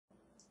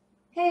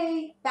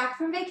Hey, back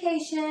from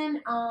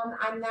vacation.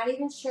 I'm not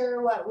even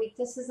sure what week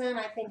this is in.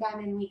 I think I'm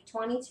in week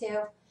 22.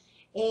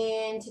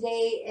 And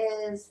today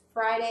is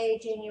Friday,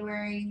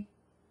 January,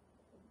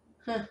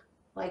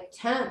 like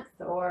 10th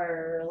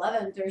or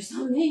 11th or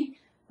something.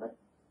 What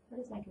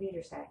does my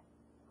computer say?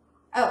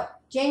 Oh,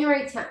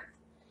 January 10th.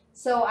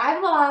 So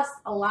I've lost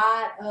a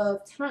lot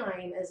of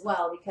time as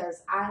well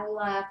because I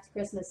left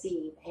Christmas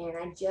Eve and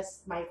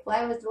my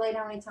flight was delayed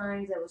how many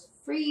times? It was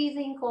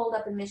freezing cold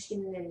up in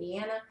Michigan and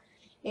Indiana.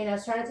 And I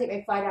was trying to take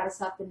my flight out of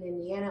Southern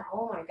Indiana.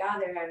 Oh my God,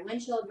 they had a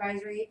wind chill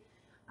advisory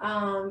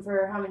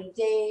for how many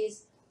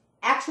days?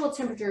 Actual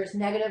temperature is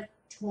negative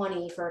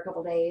 20 for a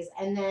couple days.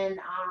 And then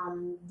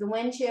the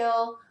wind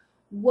chill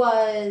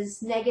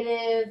was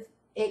negative.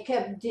 It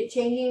kept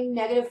changing,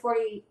 negative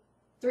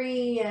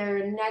 43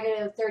 or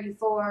negative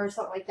 34 or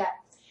something like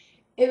that.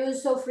 It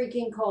was so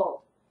freaking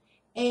cold.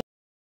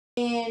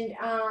 And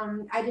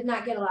I did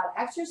not get a lot of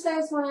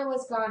exercise when I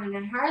was gone, and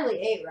I hardly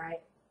ate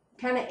right.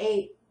 Kind of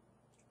ate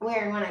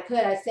where and when I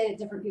could. I stayed at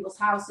different people's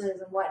houses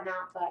and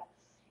whatnot, but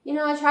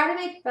I try to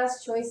make the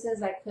best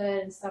choices I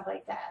could and stuff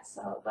like that.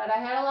 So, but I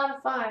had a lot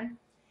of fun,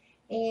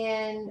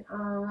 and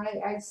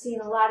I've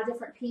seen a lot of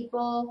different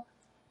people.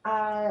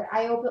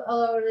 I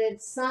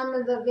uploaded some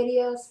of the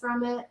videos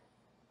from it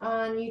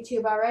on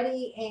YouTube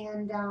already,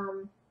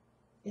 and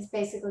it's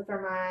basically for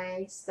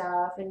my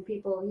stuff and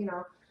people,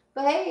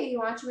 But hey, you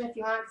watch them if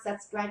you want, because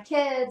that's my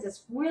kids.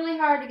 It's really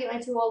hard to get my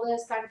two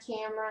oldest on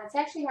camera. It's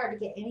actually hard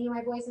to get any of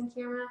my boys on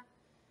camera.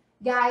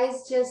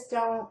 Guys just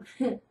don't.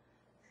 They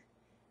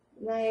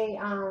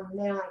don't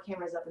like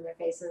cameras up in their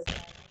faces.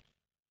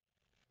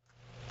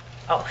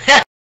 Oh.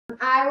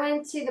 I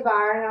went to the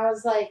bar and I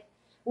was like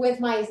with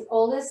my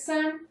oldest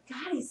son.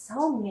 God, he's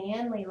so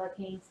manly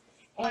looking.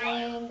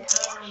 And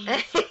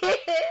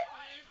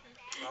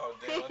Oh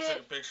damn! I took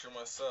a picture of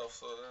myself,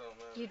 so that don't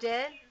matter. You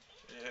did?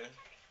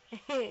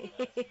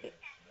 Yeah.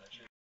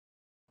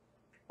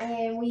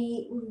 and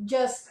we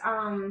just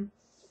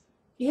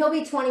he'll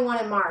be 21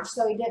 in March,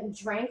 so he didn't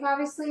drink,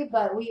 obviously,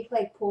 but we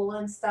played pool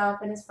and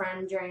stuff, and his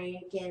friend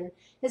drank, and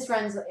his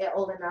friend's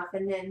old enough,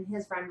 and then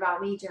his friend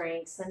bought me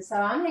drinks, and so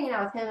I'm hanging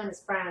out with him and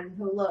his friend,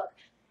 who look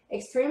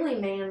extremely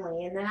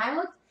manly, and then I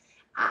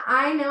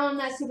know I'm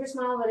not super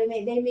small, but they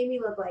made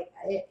me look like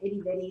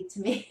itty bitty to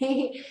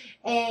me,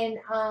 and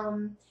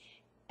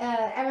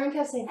everyone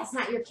kept saying, "That's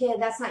not your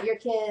kid, that's not your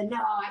kid." No,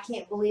 I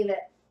can't believe it.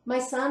 My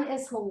son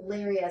is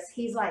hilarious.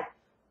 He's like,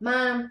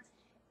 "Mom,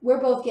 we're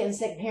both getting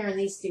sick of hearing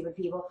these stupid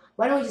people.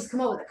 Why don't we just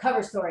come up with a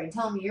cover story and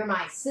tell me you're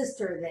my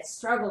sister that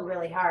struggled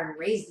really hard and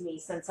raised me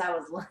since I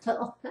was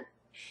little?"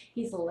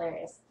 He's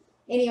hilarious.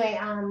 Anyway,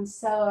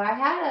 so I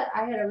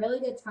had a really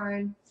good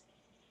time.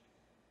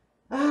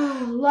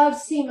 Loved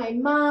seeing my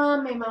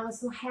mom. My mom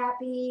was so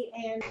happy,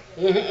 and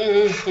You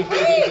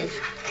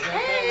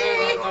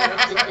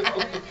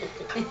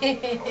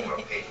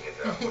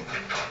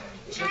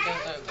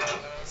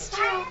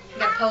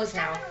gotta pose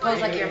now. Pose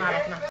like your mom.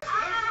 Come on.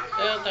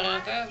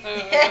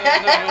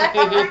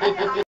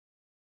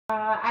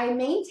 I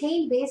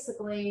maintained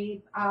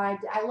basically. I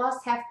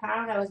lost half a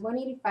pound. I was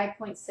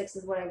 185.6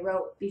 is what I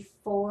wrote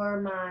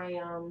before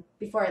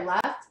before I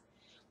left.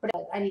 But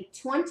I need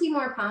 20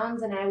 more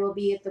pounds, and I will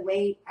be at the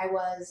weight I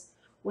was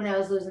when I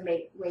was losing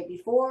weight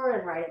before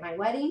and right at my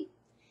wedding.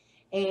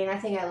 And I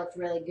think I looked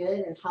really good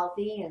and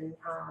healthy and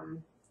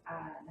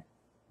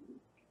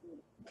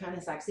kind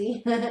of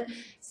sexy.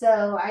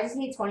 So I just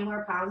need 20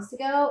 more pounds to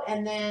go,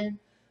 and then,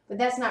 but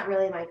that's not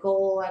really my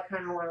goal. I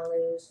kind of want to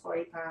lose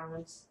 40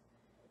 pounds.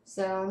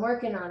 So I'm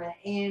working on it.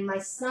 And my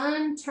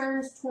son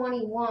turns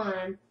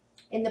 21,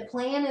 and the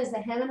plan is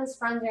that him and his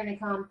friends are going to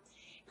come,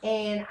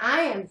 and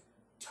I am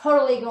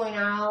totally going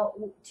out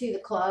to the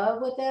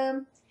club with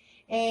them.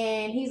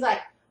 And he's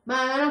like,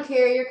 "Mom, I don't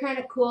care. You're kind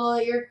of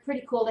cool. You're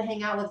pretty cool to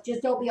hang out with.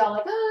 Just don't be all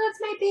like, oh,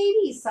 that's my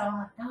baby." So I'm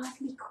like, "No, that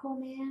can be cool,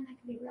 man. That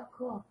can be real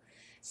cool."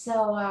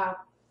 So,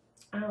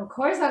 of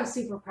course, I'm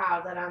super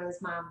proud that I'm his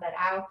mom, but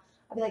I'll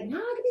be like, "No,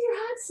 I can be your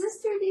hot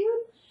sister,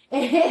 dude."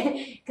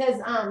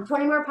 Because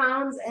 20 more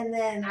pounds, and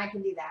then I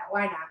can do that.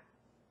 Why not?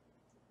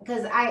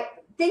 Because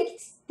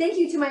thank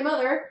you to my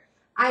mother,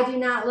 I do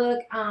not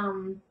look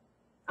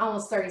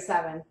almost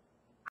 37.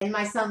 And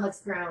my son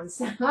looks grown.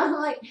 So I'm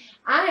like,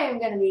 I am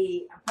going to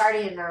be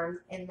partying on,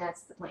 and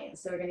that's the plan.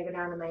 So we're going to go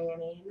down to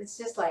Miami. It's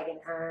just like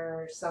an hour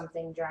or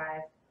something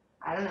drive.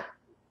 I don't know.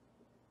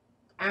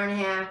 Hour and a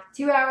half,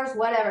 2 hours,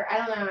 whatever. I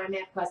don't know. I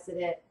manifested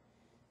it.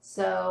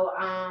 So,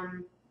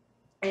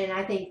 and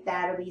I think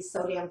that'll be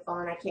so damn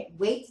fun. I can't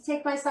wait to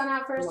take my son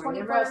out for his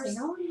 21st.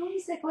 No,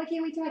 he's like, "Why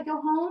can't wait till I go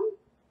home?"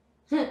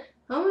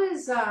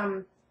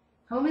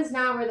 Home is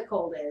not where the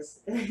cold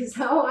is.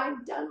 So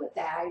I'm done with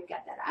that. I've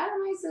got that out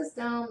of my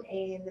system,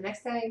 and the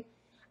next time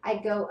I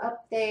go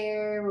up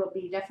there will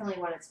be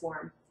definitely when it's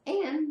warm.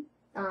 And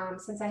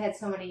since I had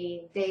so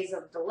many days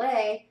of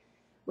delay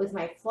with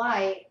my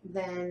flight,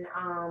 then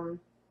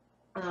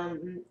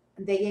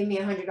they gave me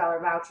a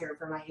 $100 voucher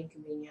for my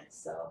inconvenience.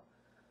 So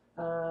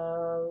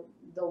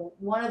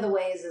one of the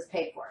ways is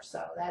paid for,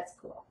 so that's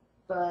cool.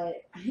 but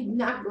I'm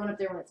not going up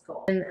there when it's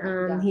cold.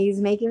 And he's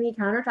making me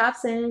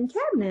countertops and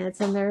cabinets,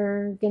 and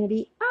they're gonna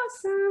be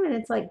awesome. And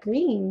it's like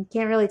green,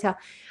 can't really tell.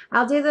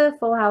 I'll do the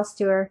full house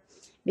tour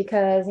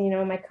because you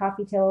know my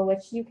coffee table,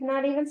 which you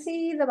cannot even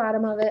see the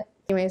bottom of it.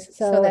 Anyways,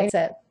 so that's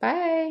it.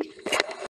 Bye.